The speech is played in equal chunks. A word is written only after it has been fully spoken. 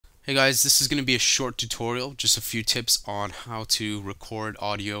Hey guys, this is going to be a short tutorial, just a few tips on how to record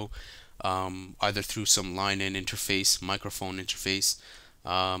audio either through some line-in interface, microphone interface.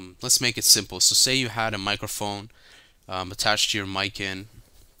 Let's make it simple. So say you had a microphone attached to your mic in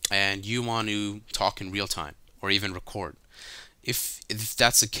and you want to talk in real time or even record. If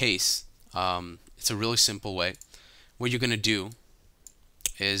that's the case, it's a really simple way. What you're going to do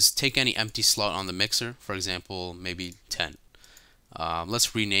is take any empty slot on the mixer, for example, maybe 10.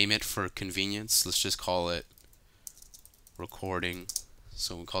 Let's rename it for convenience. Let's just call it recording.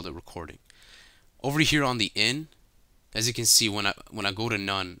 So we called it recording. Over here on the in, as you can see, when I go to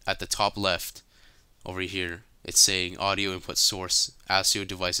none at the top left, over here, it's saying audio input source ASIO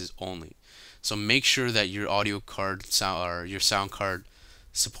devices only. So make sure that your audio card or your sound card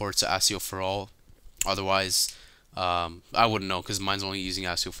supports ASIO for all. Otherwise, I wouldn't know because mine's only using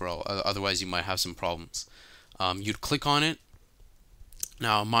ASIO for all. Otherwise, you might have some problems. You'd click on it.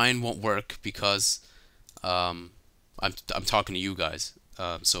 Now mine won't work because I'm talking to you guys,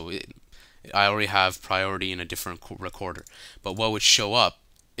 I already have priority in a different recorder. But what would show up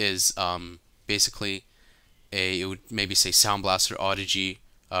is basically it would maybe say Sound Blaster Audigy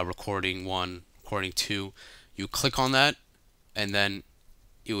recording 1, recording 2. You click on that, and then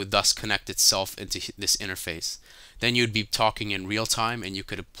it would thus connect itself into this interface. Then you'd be talking in real time, and you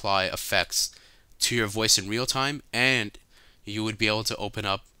could apply effects to your voice in real time, and you would be able to open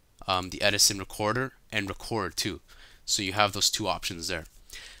up the Edison recorder and record too. So you have those two options there.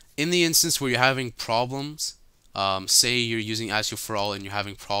 In the instance where you're having problems, say you're using ASIO for all and you're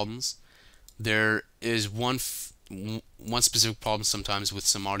having problems, there is one specific problem sometimes with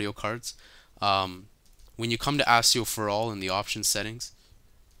some audio cards. When you come to ASIO for all in the option settings,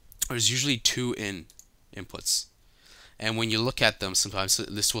 there's usually two inputs. And when you look at them, sometimes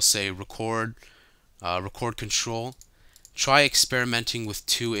this will say record control. Try experimenting with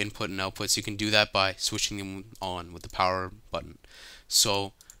two input and outputs. You can do that by switching them on with the power button.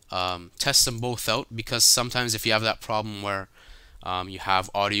 So test them both out, because sometimes if you have that problem where you have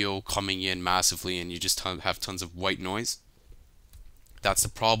audio coming in massively and you just have tons of white noise, that's the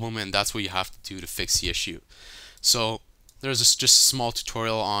problem, and that's what you have to do to fix the issue. So there's just a small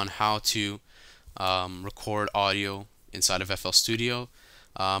tutorial on how to record audio inside of FL Studio.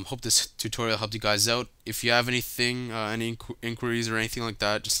 Hope this tutorial helped you guys out. If you have anything, any inquiries or anything like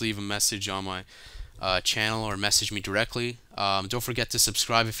that, just leave a message on my channel or message me directly. Don't forget to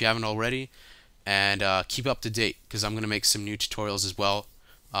subscribe if you haven't already, and keep up to date because I'm going to make some new tutorials as well,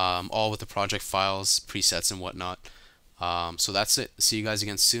 all with the project files, presets, and whatnot. So that's it. See you guys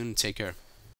again soon. Take care.